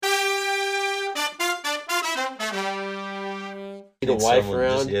Need a wife someone,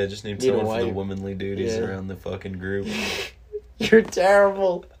 around. Just need Need a someone for the wife. womanly duties around the fucking group. You're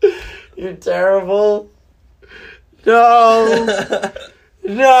terrible. You're terrible. No.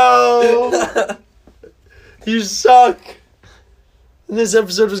 No. You suck. And this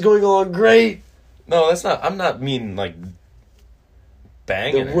episode was going along great. No, that's not. I'm not mean like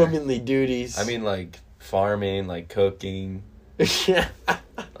banging The her. womanly duties. I mean like farming, like cooking, yeah.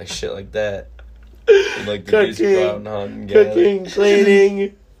 like shit like that. And, like the dudes who go out and hunt and gather. Cooking,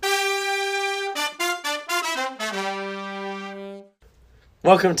 cleaning.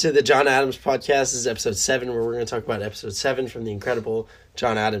 Welcome to the John Adams podcast. This is episode 7, where we're going to talk about episode 7 from the incredible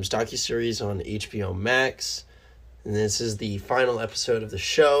John Adams docuseries on HBO Max. And this is the final episode of the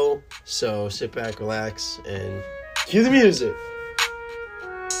show. So sit back, relax, and cue the music.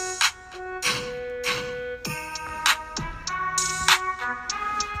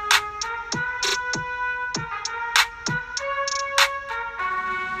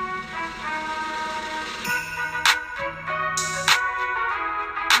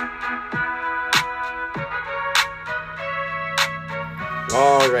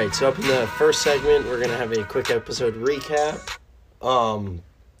 Alright, so up in the first segment, we're going to have a quick episode recap.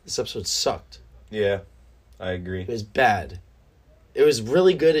 This episode sucked. Yeah, I agree. It was bad. It was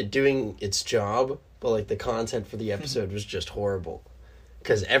really good at doing its job, but like the content for the episode was just horrible.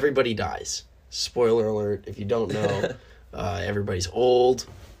 Because everybody dies. Spoiler alert, if you don't know, everybody's old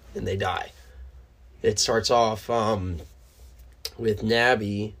and they die. It starts off with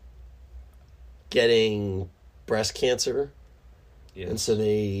Nabby getting breast cancer. Yes. And so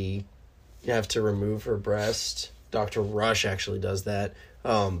they have to remove her breast. Dr. Rush actually does that.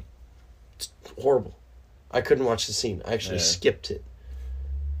 It's horrible. I couldn't watch the scene. I actually skipped it.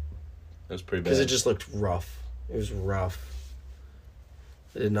 That was pretty bad. Because it just looked rough. It was rough.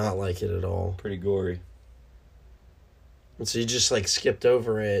 I did not like it at all. Pretty gory. And so you just like skipped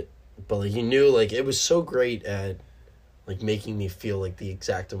over it. But like you knew like it was so great at like making me feel like the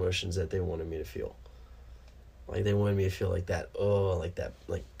exact emotions that they wanted me to feel. Like, they wanted me to feel like that, like that,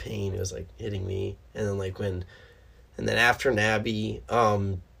 like, pain. It was, like, hitting me. And then, like, and then after Nabby,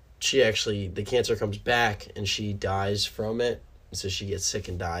 she actually, the cancer comes back, and she dies from it. So she gets sick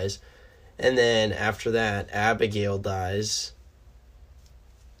and dies. And then after that, Abigail dies.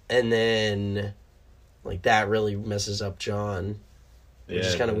 And then, like, that really messes up John. Which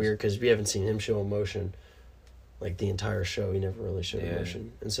is kind of weird, because we haven't seen him show emotion. Like, the entire show, he never really showed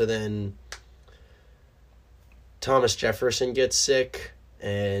emotion. And so then Thomas Jefferson gets sick,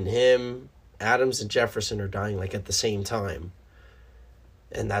 and Adams and Jefferson are dying, like, at the same time.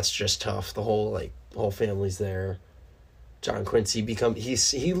 And that's just tough. The whole family's there. John Quincy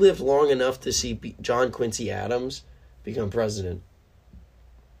he lived long enough to see John Quincy Adams become president.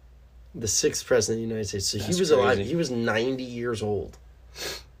 The 6th president of the United States. So he was alive. He was 90 years old.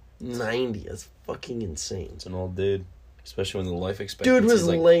 90. That's fucking insane. It's an old dude. Especially when the life expectancy Dude was is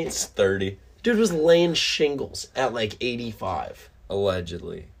like late. 30. Dude was laying shingles at like 85.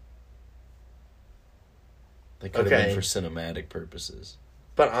 Allegedly. They could have been for cinematic purposes.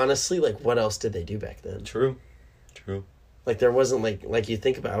 But honestly, like, what else did they do back then? True. Like, there wasn't, like you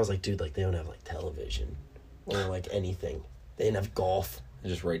think about it, I was like, dude, like, they don't have, like, television. Or, like, anything. They didn't have golf. They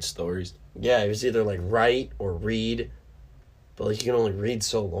just write stories. Yeah, it was either, like, write or read. But, like, you can only read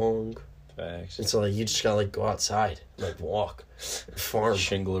so long. Facts. And so, like, you just gotta, like, go outside. Like, walk. Farm.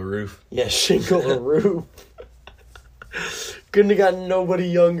 Shingle a roof. Yeah, shingle a roof. Couldn't have gotten nobody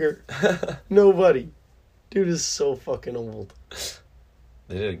younger. Nobody. Dude is so fucking old.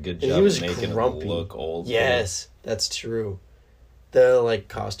 They did a good And job he was of making grumpy. him look old. Yes, that's true. The, like,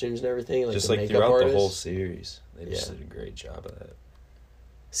 costumes and everything. Like, just the like makeup throughout artists. the whole series. They just did a great job of that.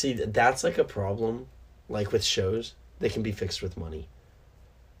 See, that's, like, a problem. Like, with shows. They can be fixed with money.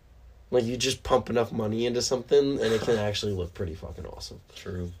 Like, you just pump enough money into something, and it can actually look pretty fucking awesome.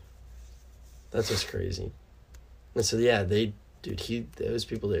 True. That's just crazy. And so, yeah, those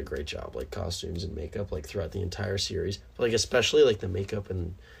people did a great job, like, costumes and makeup, like, throughout the entire series. But, like, especially, like, the makeup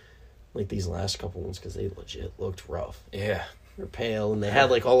and, like, these last couple ones, because they legit looked rough. Yeah. They're pale, and they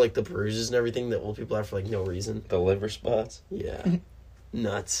had, like, all, like, the bruises and everything that old people have for, like, no reason. The liver spots. Yeah.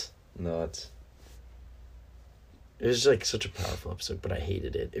 Nuts. It was, like, such a powerful episode, but I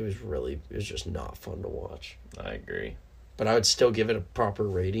hated it. It was just not fun to watch. I agree. But I would still give it a proper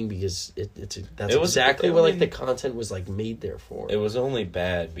rating because that's exactly what, like, the content was, like, made there for. It was only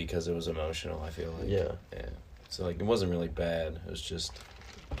bad because it was emotional, I feel like. Yeah. So, like, it wasn't really bad. It was just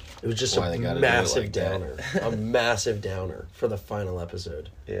a massive downer. A massive downer for the final episode.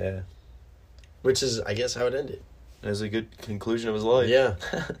 Yeah. Which is, I guess, how it ended. It was a good conclusion of his life. Yeah.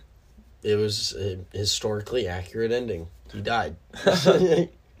 it was a historically accurate ending. He died.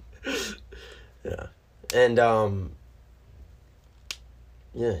 Yeah. And,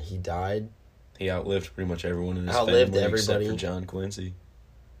 yeah, he died. He outlived pretty much everyone in his Outlived family everybody. except for John Quincy.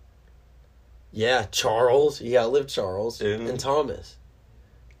 Yeah, Charles. He outlived Charles. Yeah. And Thomas.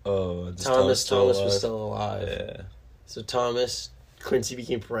 Oh, is Thomas still was alive? still alive. Yeah. So Quincy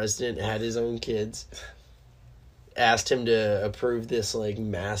became president, had his own kids. Asked him to approve this, like,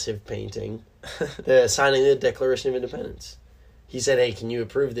 massive painting. Signing the Declaration of Independence. He said, hey, can you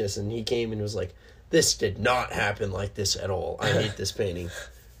approve this? And he came and was like, this did not happen like this at all. I hate this painting.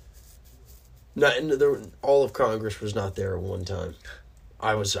 All of Congress was not there at one time.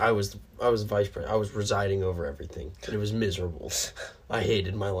 I was vice president. I was residing over everything. And it was miserable. I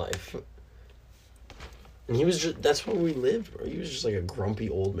hated my life. And he was just, that's where we lived, bro. He was just like a grumpy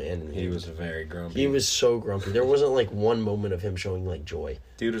old man. He was very grumpy. He was so grumpy. There wasn't like one moment of him showing like joy.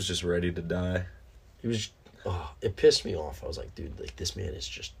 Dude was just ready to die. He was, it pissed me off. I was like, dude, like this man is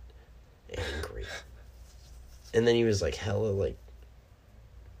just angry. And then he was like hella like,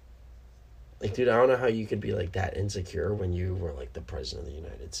 dude, I don't know how you could be like that insecure when you were like the president of the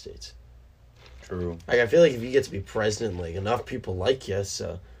United States. True. Like I feel like if you get to be president, like enough people like you,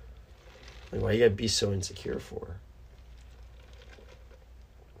 so like why you gotta be so insecure for?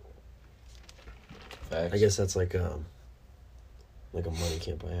 Facts. I guess that's like a money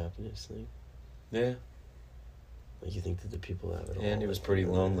can't buy happiness thing. Yeah. Like you think that the people have it all. And he was pretty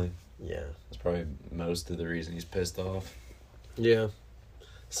lonely. Yeah. That's probably most of the reason he's pissed off. Yeah.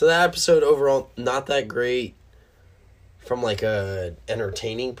 So that episode overall, not that great from like a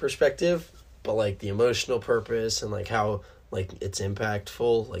entertaining perspective, but like the emotional purpose and like how like it's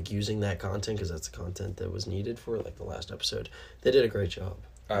impactful, like using that content because that's the content that was needed for like the last episode. They did a great job.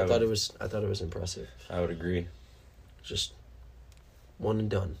 I thought it was impressive. I would agree. Just one and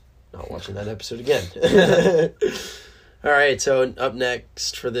done. Not watching that episode again. All right, so up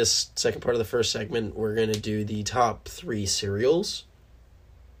next for this second part of the first segment, we're going to do the top 3 cereals.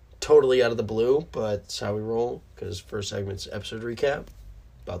 Totally out of the blue, but it's how we roll, because first segment's episode recap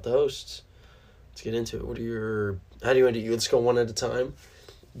about the hosts. Let's get into it. How do you want to do? Let's go one at a time.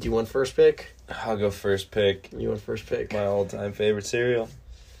 Do you want first pick? I'll go first pick. You want first pick? My all-time favorite cereal.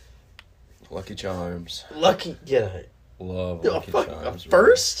 Lucky Charms. Yeah. Love Lucky Charms.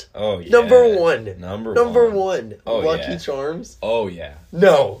 First? Oh, yeah. Number one. Number one. Oh, Lucky yeah. Charms? Oh, yeah.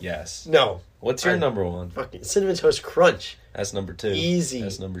 No. Yes. No. What's your number one? Fucking Cinnamon Toast Crunch. That's number 2. Easy.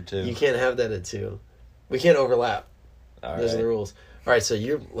 That's number 2. You can't have that at 2. We can't overlap. Those are the rules. All right, so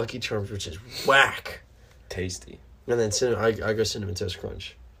your Lucky Charms, which is whack. Tasty. And then I go Cinnamon Toast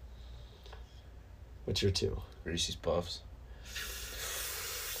Crunch. What's your 2? Reese's Puffs.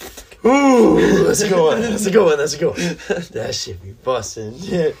 Ooh, that's a good one. That's a good one. That's a good one. That shit be busting.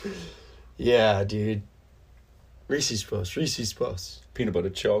 Yeah, dude. Reese's Puffs. Peanut butter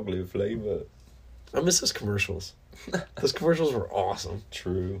chocolate flavor. I miss those commercials. Those commercials were awesome.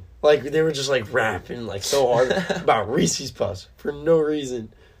 True. Like, they were just, like, rapping, like, so hard about Reese's Puffs for no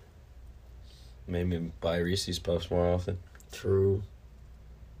reason. Made me buy Reese's Puffs more often. True.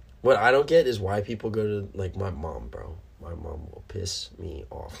 What I don't get is why people go to, like, my mom, bro. My mom will piss me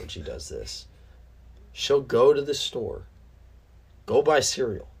off when she does this. She'll go to the store, go buy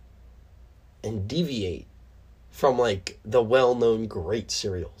cereal, and deviate from, like, the well-known great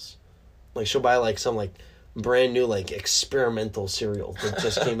cereals. Like, she'll buy, like, some, like, brand new, like, experimental cereal that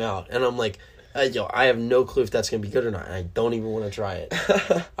just came out. And I'm like, I have no clue if that's going to be good or not. And I don't even want to try it.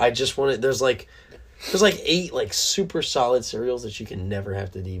 I just want it. There's, like, 8, like, super solid cereals that you can never have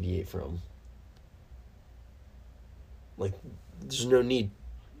to deviate from. Like, there's no need.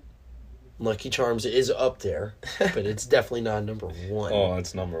 Lucky Charms is up there, but it's definitely not number 1. Oh,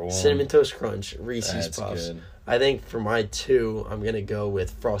 it's number 1. Cinnamon Toast Crunch, Reese's That's Puffs. good. I think for my 2, I'm going to go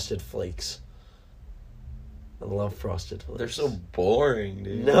with Frosted Flakes. I love Frosted Flakes. They're so boring,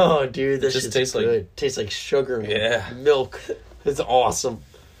 dude. No, dude, this just shit's tastes good. like... Tastes like sugar and Yeah. milk. It's awesome.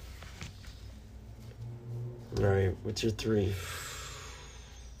 All right, what's your 3?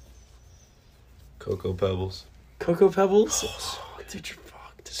 Cocoa Pebbles. Cocoa Pebbles? Oh, dude, you're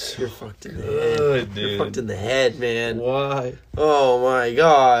fucked. You're fucked in the head. Good, dude. You're fucked in the head, man. Why? Oh, my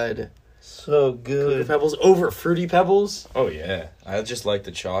God. So Cocoa good. Pebbles over Fruity Pebbles? Oh, yeah. I just like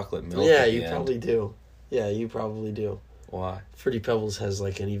the chocolate milk. Yeah, at the you end. probably do. Yeah, you probably do. Why? Fruity Pebbles has,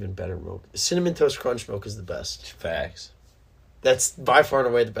 like, an even better milk. Cinnamon Toast Crunch milk is the best. Facts. That's by far and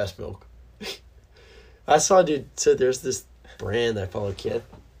away the best milk. I saw, dude, so there's this brand I follow, Kith,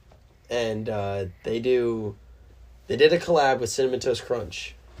 and they did a collab with Cinnamon Toast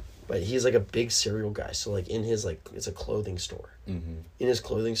Crunch, but he's, like, a big cereal guy, so, like, in his, like, it's a clothing store. Mm-hmm. In his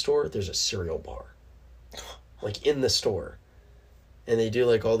clothing store, there's a cereal bar. Like, in the store. And they do,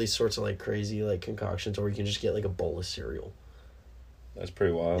 like, all these sorts of, like, crazy, like, concoctions, or you can just get, like, a bowl of cereal. That's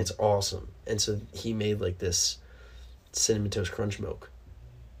pretty wild. It's awesome. And so he made, like, this Cinnamon Toast Crunch milk.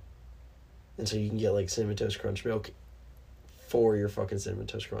 And so you can get, like, Cinnamon Toast Crunch milk for your fucking Cinnamon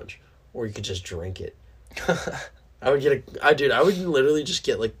Toast Crunch. Or you could just drink it. I would literally just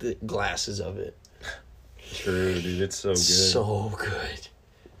get, like, the glasses of it. True, dude. It's so good. So good.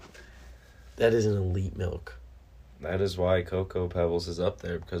 That is an elite milk. That is why Cocoa Pebbles is up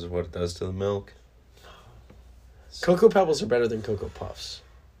there, because of what it does to the milk. Cocoa Pebbles are better than Cocoa Puffs.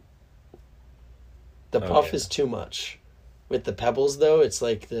 The puff is too much. With the Pebbles, though, it's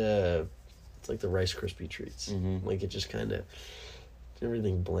like the Rice Krispie treats. Mm-hmm. Like, it just kind of,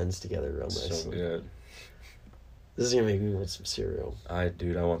 everything blends together real nicely. So good. This is going to make me want some cereal. I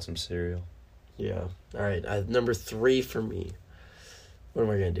want some cereal. Yeah. All right. Number 3 for me. What am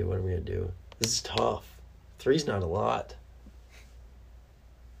I going to do? This is tough. 3's not a lot.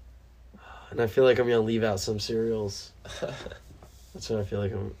 And I feel like I'm going to leave out some cereals. That's what I feel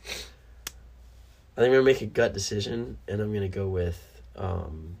like I think I'm going to make a gut decision, and I'm going to go with,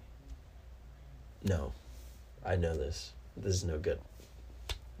 no. I know this. This is no good.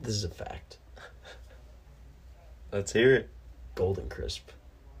 This is a fact. Let's hear it. Golden Crisp.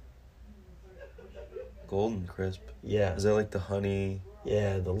 Golden Crisp. Yeah. Is that like the honey?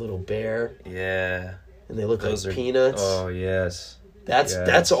 Yeah, the little bear. Yeah. And they look like peanuts. Oh, yes.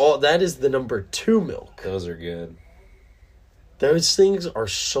 That's all. That is the number 2 milk. Those are good. Those things are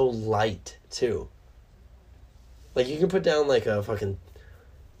so light, too. Like, you can put down, like, a fucking...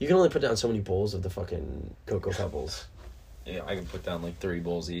 You can only put down so many bowls of the fucking Cocoa Pebbles. Yeah, I can put down, like, 3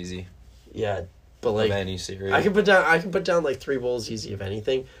 bowls easy. Yeah, but, like... Of any cereal. I can put down, like, 3 bowls easy of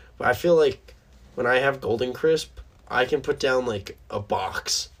anything. But I feel like when I have Golden Crisp, I can put down, like, a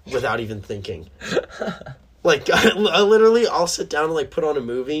box without even thinking. Like, I'll sit down and, like, put on a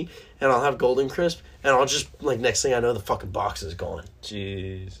movie, and I'll have Golden Crisp, and I'll just, like, next thing I know, the fucking box is gone.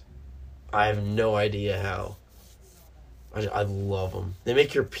 Jeez. I have no idea how. I love them. They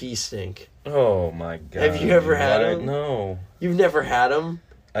make your pee stink. Oh, my God. Have you ever had them? No. You've never had them?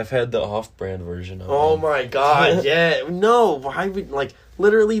 I've had the off-brand version of them. Oh, my God, yeah. No, why would, like,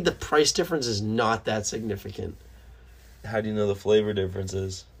 literally the price difference is not that significant. How do you know the flavor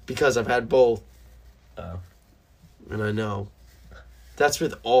differences? Because I've had both. Oh. And I know. That's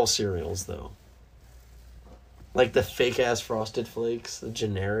with all cereals, though. Like the fake-ass Frosted Flakes, the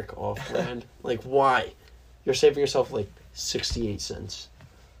generic off-brand. Like, why? You're saving yourself, like, 68 cents.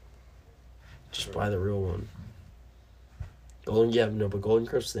 Just buy the real one. But Golden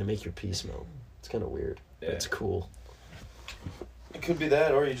Crisps, they make your pee smell. It's kind of weird. Yeah. But it's cool. It could be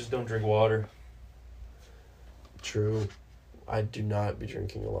that, or you just don't drink water. True. I do not be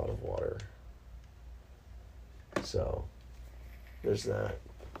drinking a lot of water. So, there's that.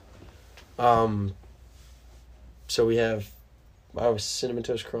 So we have Cinnamon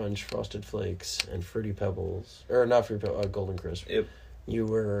Toast Crunch, Frosted Flakes, and Fruity Pebbles. Or not Fruity Pebbles, Golden Crisp. Yep. You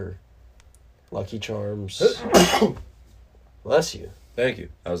were Lucky Charms. Bless you. Thank you.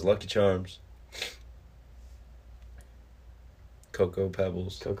 I was Lucky Charms. Cocoa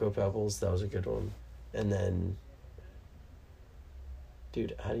Pebbles. That was a good one. And then...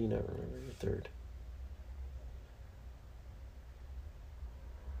 Dude, how do you not remember your third?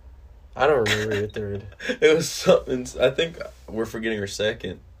 I don't remember your third. It was something... I think we're forgetting her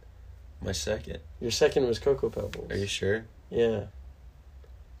second. My second. Your second was Cocoa Pebbles. Are you sure? Yeah.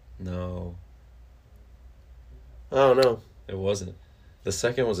 No. I don't know. It wasn't. The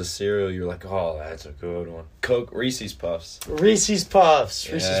second was a cereal. You're like, oh, that's a good one. Reese's Puffs. Reese's Puffs.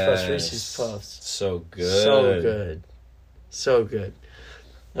 Yes. Reese's Puffs. So good. So good.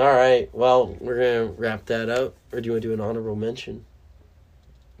 All right. Well, we're going to wrap that up. Or do you want to do an honorable mention?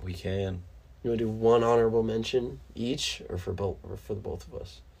 We can. You want to do one honorable mention each, or for both of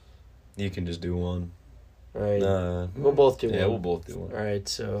us? You can just do one. All right. We'll both do one. Yeah, we'll both do one. All right.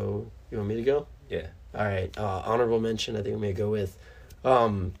 So, you want me to go? Yeah. All right. Honorable mention, I think I'm going to go with... I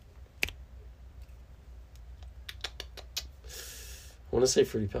want to say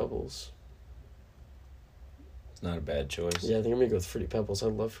Fruity Pebbles. It's not a bad choice. Yeah, I think I'm going to go with Fruity Pebbles. I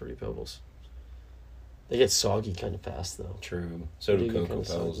love Fruity Pebbles. They get soggy kind of fast, though. True. So do Cocoa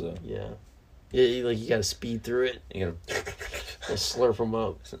Pebbles, though. Yeah. Yeah, you got to speed through it. You got to slurp them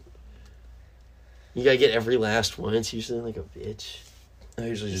up. You got to get every last one. It's usually like a bitch. I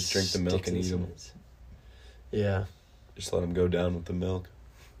usually just drink the milk and eat them. Yeah. Just let them go down with the milk.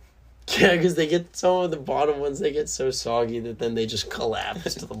 Yeah, because they get some of the bottom ones, they get so soggy that then they just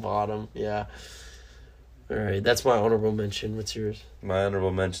collapse to the bottom. Yeah. All right, that's my honorable mention. What's yours? My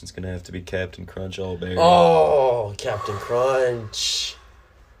honorable mention's gonna have to be Captain Crunch All Berry. Oh, Captain Crunch.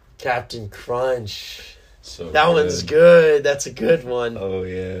 Captain Crunch. So That one's good. That's a good one. Oh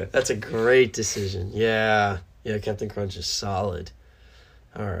yeah. That's a great decision. Yeah. Yeah, Captain Crunch is solid.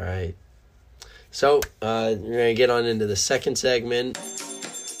 All right. So, we're going to get on into the second segment.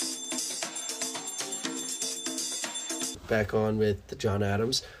 Back on with the John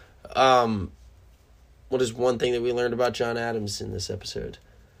Adams. What is one thing that we learned about John Adams in this episode?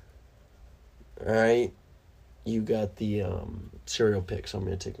 All right. You got the cereal pick, so I'm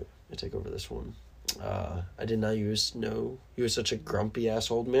going to take over this one. I did not know he was such a grumpy-ass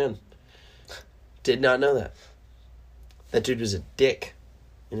old man. Did not know that. That dude was a dick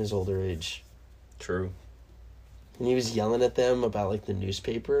in his older age. True. And he was yelling at them about, like, the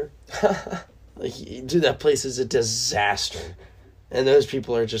newspaper. Dude, that place is a disaster. And those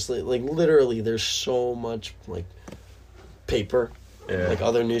people are just, like literally, there's so much, like, paper. Yeah. Like,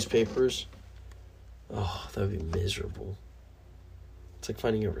 other newspapers. Oh, that would be miserable. It's like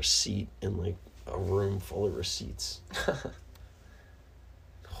finding a receipt in, like, a room full of receipts.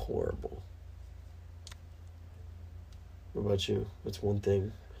 Horrible. What about you? What's one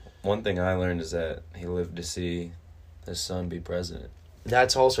thing? One thing I learned is that he lived to see his son be president.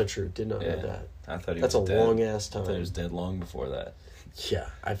 That's also true. Did not know that. I thought he That's was a dead. long-ass time. I thought he was dead long before that. Yeah,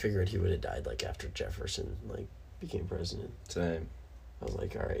 I figured he would have died, like, after Jefferson, like, became president. Same. I was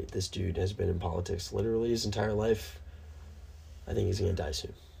like, all right, this dude has been in politics literally his entire life. I think he's going to die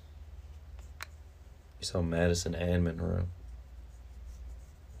soon. You saw Madison and Monroe.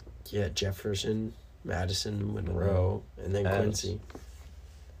 Yeah, Jefferson, Madison, Monroe, and then Adams. Quincy.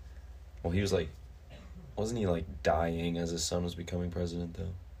 Well, he was like, wasn't he like dying as his son was becoming president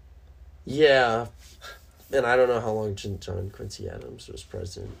though? Yeah, and I don't know how long John Quincy Adams was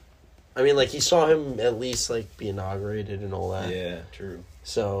president. I mean, like, he saw him at least, like, be inaugurated and all that. Yeah, true.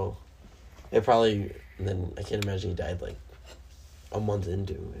 So, it probably, and then I can't imagine he died, like, a month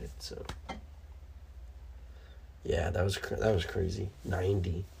into it, so. Yeah, that was crazy.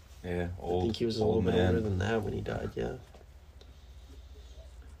 90. Yeah, I think he was a little bit older than that when he died, yeah.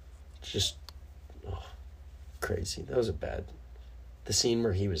 Just, crazy. That was the scene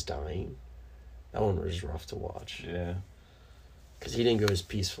where he was dying, that one was rough to watch. Yeah. Because he didn't go as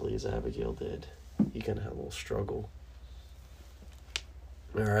peacefully as Abigail did. He kind of had a little struggle.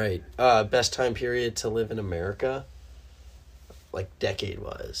 All right. Best time period to live in America? Like,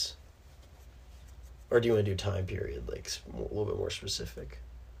 decade-wise. Or do you want to do time period, like, a little bit more specific?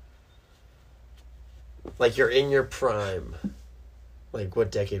 Like, you're in your prime. Like,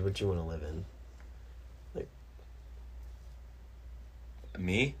 what decade would you want to live in? Like,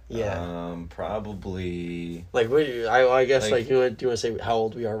 me? Yeah. Probably. Like, I guess, Like, do you want to say how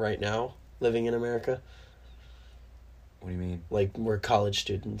old we are right now, living in America? What do you mean? Like, we're college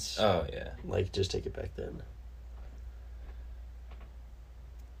students. Oh, yeah. Like, just take it back then.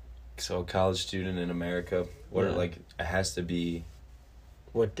 So, a college student in America, what Yeah. like, it has to be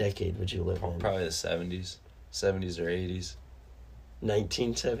What decade would you live in? probably the 70s. 70s or 80s.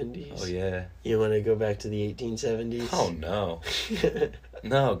 1970s? Oh, yeah. You want to go back to the 1870s? Oh, no.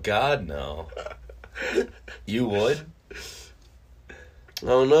 No, God, no. You would? I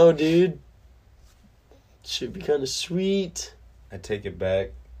don't know, dude. Should be kind of sweet. I take it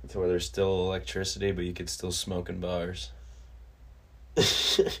back to where there's still electricity, but you could still smoke in bars.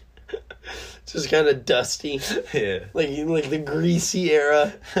 Just kind of dusty. Yeah. Like the greasy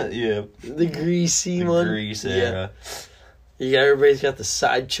era. Yeah. The greasy The one. grease Yeah. era. Everybody's got the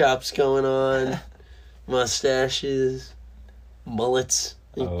side chops going on. Mustaches. Mullets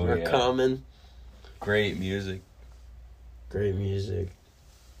are yeah. common. Great music. Great music.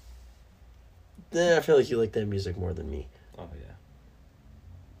 I feel like you like that music more than me. Oh,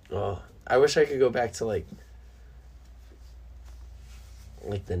 yeah. Oh, I wish I could go back to like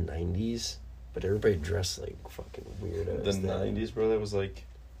the 90s, but everybody dressed like fucking weirdos. The then. 90s, bro, that was like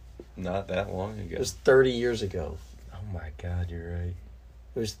not that long ago. It was 30 years ago. Oh my God, you're right.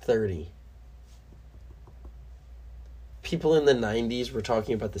 It was 30. People in the 90s were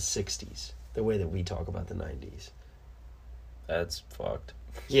talking about the 60s, the way that we talk about the 90s. That's fucked.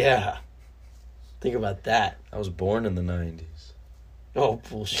 Yeah. Think about that. I was born in the 90s. Oh,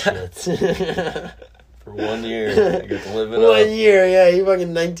 bullshit. For 1 year, I get to live it up. 1 year, yeah. You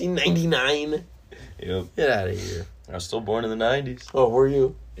fucking 1999. Yep. Get out of here. I was still born in the 90s. Oh, were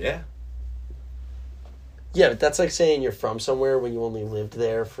you? Yeah. Yeah, but that's like saying you're from somewhere when you only lived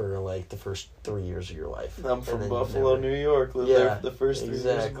there for like the first 3 years of your life. I'm And from then Buffalo, never- New York. Lived Yeah, there for the first 3 years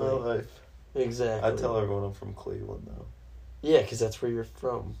of exactly. my life. Exactly. I tell everyone I'm from Cleveland, though. Yeah, because that's where you're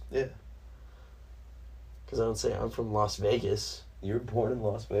from. Yeah. Because I don't say I'm from Las Vegas. You were born in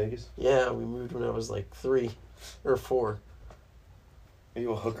Las Vegas? Yeah, we moved when I was like 3 or 4. Are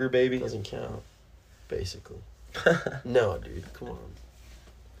you a hooker baby? Doesn't count, basically. No, dude, come on.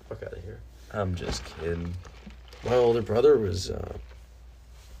 Fuck out of here. I'm just kidding. My older brother was,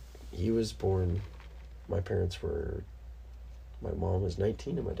 he was born, my mom was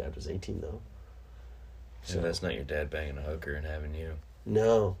 19 and my dad was 18 though. So that's not your dad banging a hooker and having you.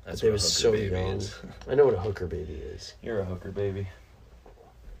 No, That's they what a was hooker so baby young. is. I know what a hooker baby is. You're a hooker baby.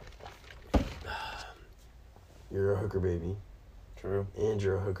 You're a hooker baby. True. And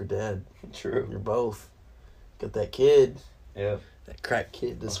you're a hooker dad. True. You're both. Got that kid. Yep. That crack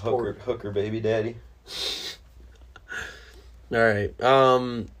kid to A support. hooker baby daddy. Alright.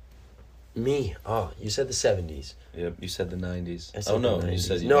 Me. Oh, you said the 70s. Yep, you said the 90s. I said Oh, no, the you 90s.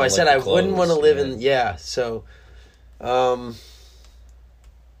 said you No, don't I said like I the wouldn't want to clothes, live yeah. in... Yeah, so...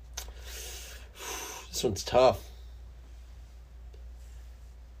 This one's tough.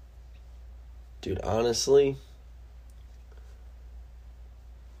 Dude, honestly...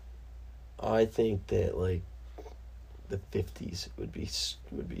 I think that, like, the 50s would be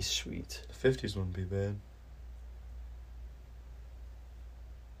sweet. The 50s wouldn't be bad.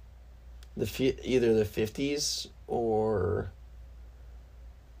 Either the 50s or...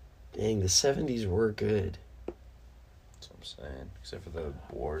 Dang, the 70s were good. That's what I'm saying. Except for the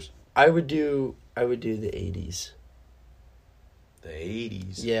wars. I would do the 80s. The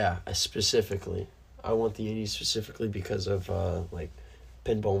 80s. Yeah, specifically. I want the 80s specifically because of, like,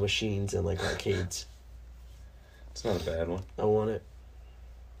 pinball machines and, like, arcades. It's not a bad one. I want it.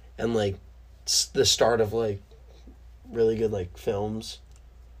 And, like, the start of, like, really good, like, films.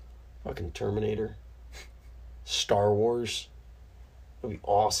 Fucking Terminator. Star Wars. That'd be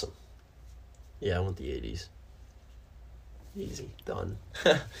awesome. Yeah, I want the 80s. Easy. Done.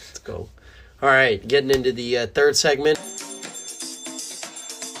 Let's go. All right, getting into the third segment.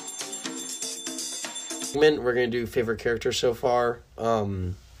 We're going to do favorite character so far.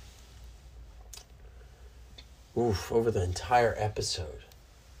 Over the entire episode.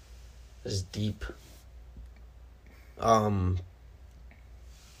 This is deep.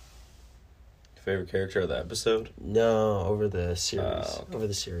 Favorite character of the episode? No, over the series. Okay. Over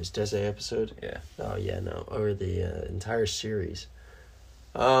the series. Did I say episode? Yeah. Oh, yeah, no. Over the entire series.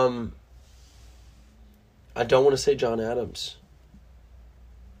 I don't want to say John Adams.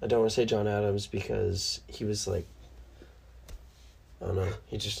 I don't want to say John Adams because he was like... I don't know.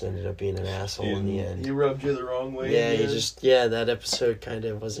 He just ended up being an asshole in the end. He rubbed you the wrong way. Yeah, that episode kind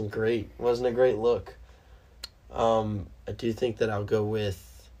of wasn't great. Wasn't a great look. I do think that I'll go with...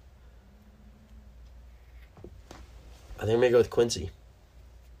 I think I'm going to go with Quincy.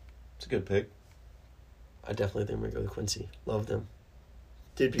 It's a good pick. I definitely think I'm going to go with Quincy. Love them.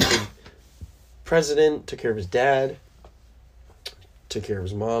 Dude became president, took care of his dad, took care of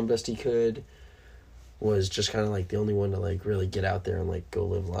his mom best he could, was just kind of like the only one to like really get out there and like go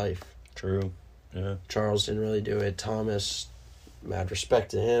live life. True. Yeah. Charles didn't really do it. Thomas, mad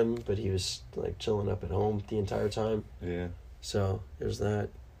respect to him, but he was like chilling up at home the entire time. Yeah. So there's that.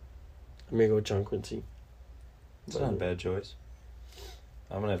 I'm going to go with John Quincy. It's not a bad choice.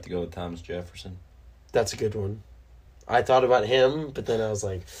 I'm going to have to go with Thomas Jefferson. That's a good one. I thought about him, but then I was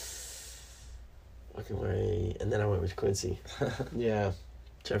like, fucking way. And then I went with Quincy. Yeah.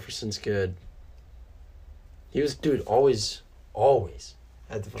 Jefferson's good. He was, dude, always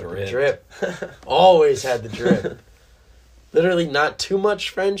had the fucking drip. Always had the drip. Literally not too much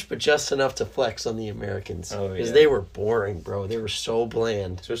French, but just enough to flex on the Americans. Oh, Because yeah. they were boring, bro. They were so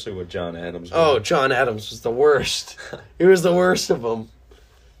bland. Especially with John Adams. Oh, John Adams was the worst. He was the worst of them.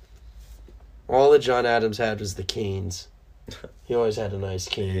 All that John Adams had was the canes. He always had a nice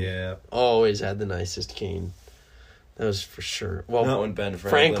cane. Yeah. Always had the nicest cane. That was for sure. Well, Not when Ben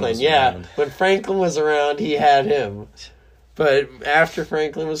Franklin was yeah. around. When Franklin was around, he had him. But after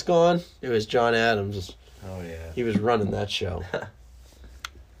Franklin was gone, it was John Adams. Oh, yeah. He was running that show.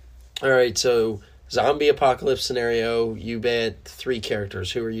 All right, so zombie apocalypse scenario. You bet 3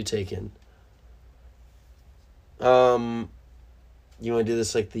 characters. Who are you taking? You want to do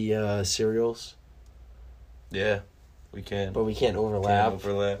this like the serials? Yeah, we can. But we can't overlap.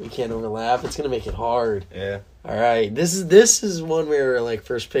 We can't overlap. It's gonna make it hard. Yeah. All right, this is one where like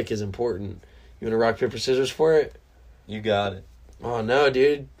first pick is important. You want to rock paper scissors for it? You got it. Oh no,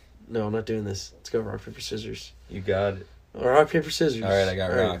 dude. No, I'm not doing this. Let's go rock paper scissors. You got it. Rock paper scissors. All right, I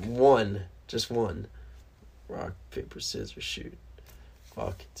got rock. One, just one. Rock paper scissors shoot.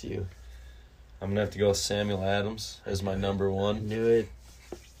 Fuck, it's you. I'm going to have to go with Samuel Adams as my number I 1. knew it.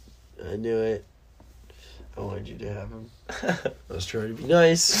 I wanted you to have him. I was trying to be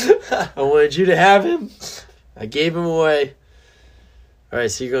nice. I wanted you to have him. I gave him away. All right,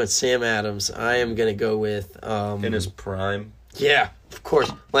 so you're going Sam Adams. I am going to go with... in his prime. Yeah, of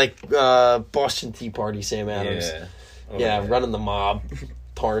course. Like Boston Tea Party Sam Adams. Yeah. Oh, Yeah, running the mob.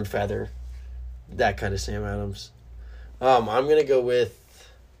 Tar and feather. That kind of Sam Adams. I'm going to go with...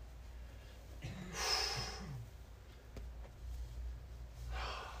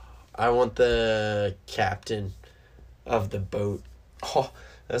 I want the captain of the boat. Oh,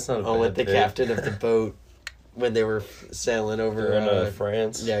 that's not a I want the bad pick. captain of the boat when they were sailing over Going to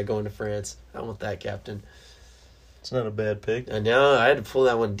France. Yeah, going to France. I want that captain. It's not a bad pick. I know. I had to pull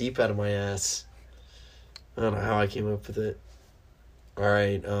that one deep out of my ass. I don't know how I came up with it. All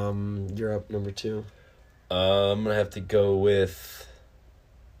right, you're up, number 2. I'm gonna have to go with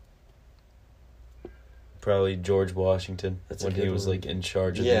probably George Washington. That's a when he good was one. like in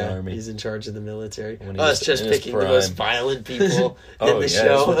charge of Yeah, the army. he's in charge of the military. When he Oh, was it's just in his picking the most prime. violent people Oh, in the yeah,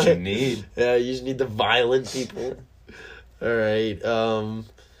 show. that's what you need. Yeah, you just need the violent people. All right,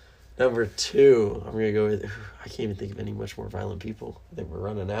 number 2. I'm gonna go with. I can't even think of any much more violent people. I think we're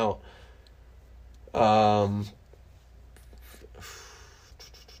running out.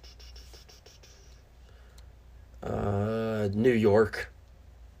 New York.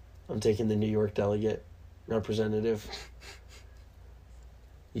 I'm taking the New York delegate representative.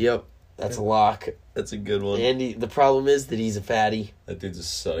 Yep, that's a lock. That's a good one. Andy. The problem is that he's a fatty. That dude's a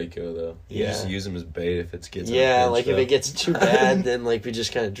psycho, though. You Yeah. just use him as bait if it gets. Yeah, in a like pinch, if it gets too bad, then like we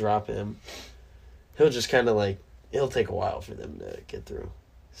just kind of drop him. He'll just kind of like it'll take a while for them to get through.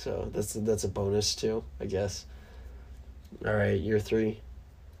 So that's a bonus too, I guess. All right, you're 3.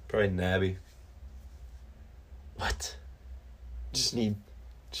 Probably Nabby. What? Just need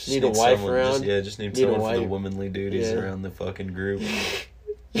Just a wife someone, around. Just need Need a someone for the wife. womanly duties Yeah. around the fucking group.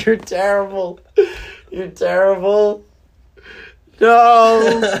 You're terrible. You're terrible.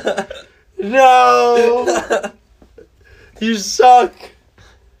 No. No. You suck.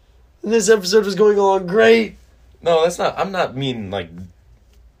 And this episode was going along great. No, that's not. I'm not mean like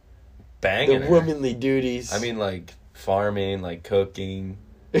banging. The her. womanly duties. I mean like farming, like cooking,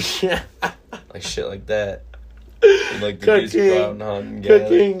 yeah. like shit like that. And, like the dudes who go out and hunt and gather.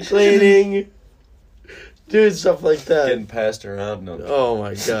 Cooking, cleaning, doing stuff like that. Getting passed around. No. Oh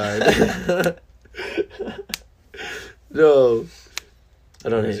my god. No. I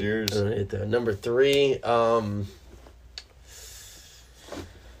don't Who's hate yours? I don't hate that. Number 3,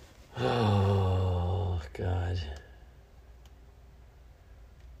 oh god.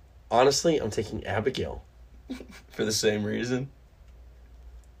 Honestly, I'm taking Abigail. For the same reason.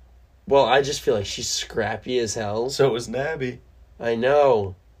 Well, I just feel like she's scrappy as hell. So was Nabby. I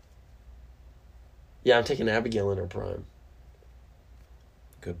know. Yeah, I'm taking Abigail in her prime.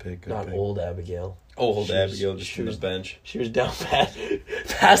 Good pick. Good Not pick. old Abigail. Old She was- Abigail just she from the was- bench. She was down bad,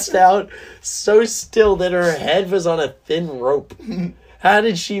 passed out, so still that her head was on a thin rope. How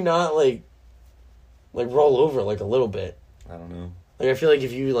did she not like roll over like a little bit? I don't know. Like I feel like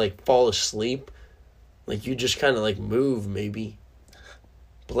if you like fall asleep, like you just kind of like move maybe.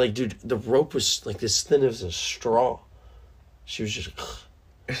 But like, dude, the rope was like this thin as a straw. She was just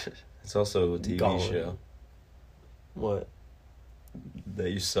It's also a TV Gone. show what?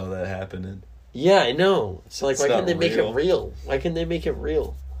 that you saw that happen in. Yeah, I know. So like, It's why not can't they make it real. real? Why can't they make it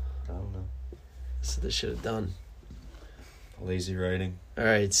real? I don't know. That's what they should have done. Lazy writing. All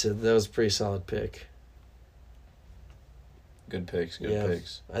right, so that was a pretty solid pick. Good picks. Good Yeah.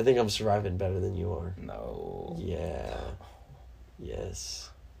 picks. I think I'm surviving better than you are. No. Yeah. Yes.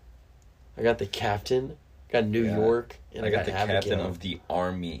 I got the captain. Got New Yeah. York. And I got the Abigail. captain of the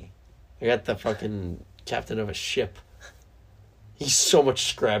army. I got the fucking captain of a ship. He's so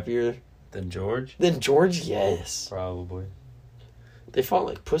much scrappier Then George? than George. Yes. Probably. They fought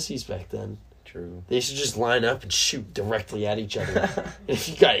like pussies back then. True. They used to just line up and shoot directly at each other. And if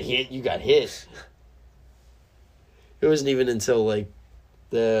you got hit, you got hit. It wasn't even until like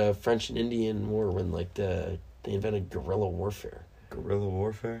the French and Indian War when like they invented guerrilla warfare. Guerrilla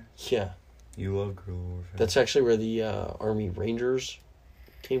warfare? Yeah. You love guerrilla warfare. That's actually where the Army Rangers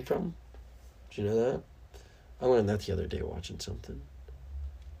came from. Did you know that? I learned that the other day watching something.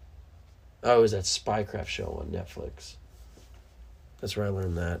 Oh, it was that Spycraft show on Netflix. That's where I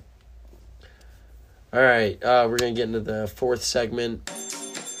learned that. All right, we're going to get into the 4th segment.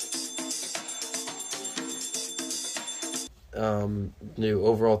 New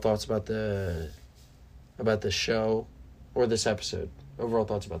overall thoughts about the show or this episode. Overall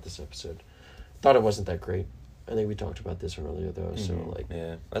thoughts about this episode. Thought it wasn't that great. I think we talked about this earlier though. So like,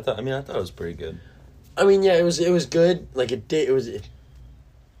 yeah, I thought it was pretty good. I mean, yeah, it was good. Like it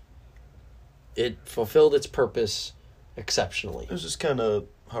it fulfilled its purpose exceptionally. It was just kind of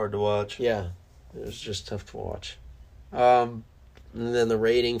hard to watch. Yeah, it was just tough to watch. And then the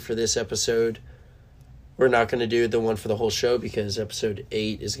rating for this episode, we're not going to do the one for the whole show because episode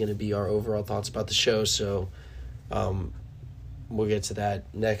 8 is going to be our overall thoughts about the show. So we'll get to that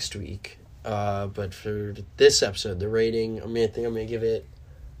next week. But for this episode, the rating, I think I'm going to give it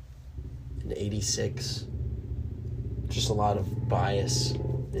an 86. Just a lot of bias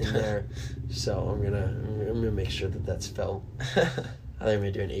in there. So I'm gonna make sure that that's felt. I think I'm going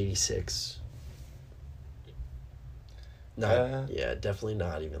to do an 86. Definitely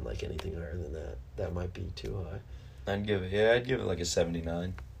not even like anything higher than that. That might be too high. I'd give it like a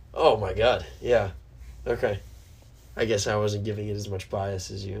 79. Oh my god, yeah. Okay. I guess I wasn't giving it as much bias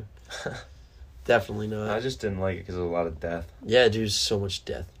as you. Definitely not. I just didn't like it because of a lot of death. Yeah, dude, so much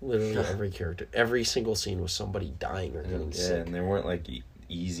death. Literally every character. Every single scene was somebody dying or getting sick. Yeah, and they weren't like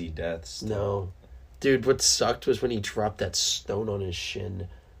easy deaths. No. Dude, what sucked was when he dropped that stone on his shin.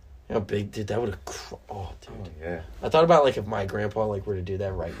 How big, dude, that would have... Oh, dude. Oh, yeah. I thought about, like, if my grandpa, like, were to do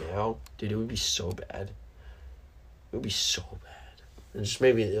that right now, dude, it would be so bad. It would be so bad. And just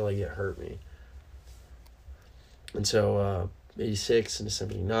maybe, like, it hurt me. And so, 86 and a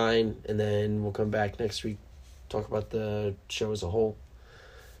 79, and then we'll come back next week, talk about the show as a whole.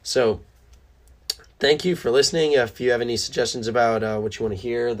 So, thank you for listening. If you have any suggestions about what you want to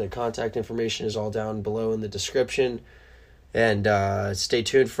hear, the contact information is all down below in the description. And stay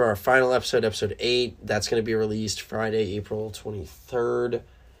tuned for our final episode, episode 8. That's going to be released Friday, April 23rd.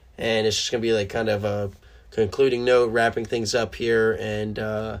 And it's just going to be like kind of a concluding note, wrapping things up here, and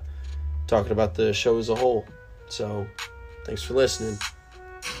talking about the show as a whole. So, thanks for listening.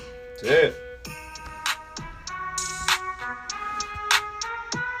 That's it.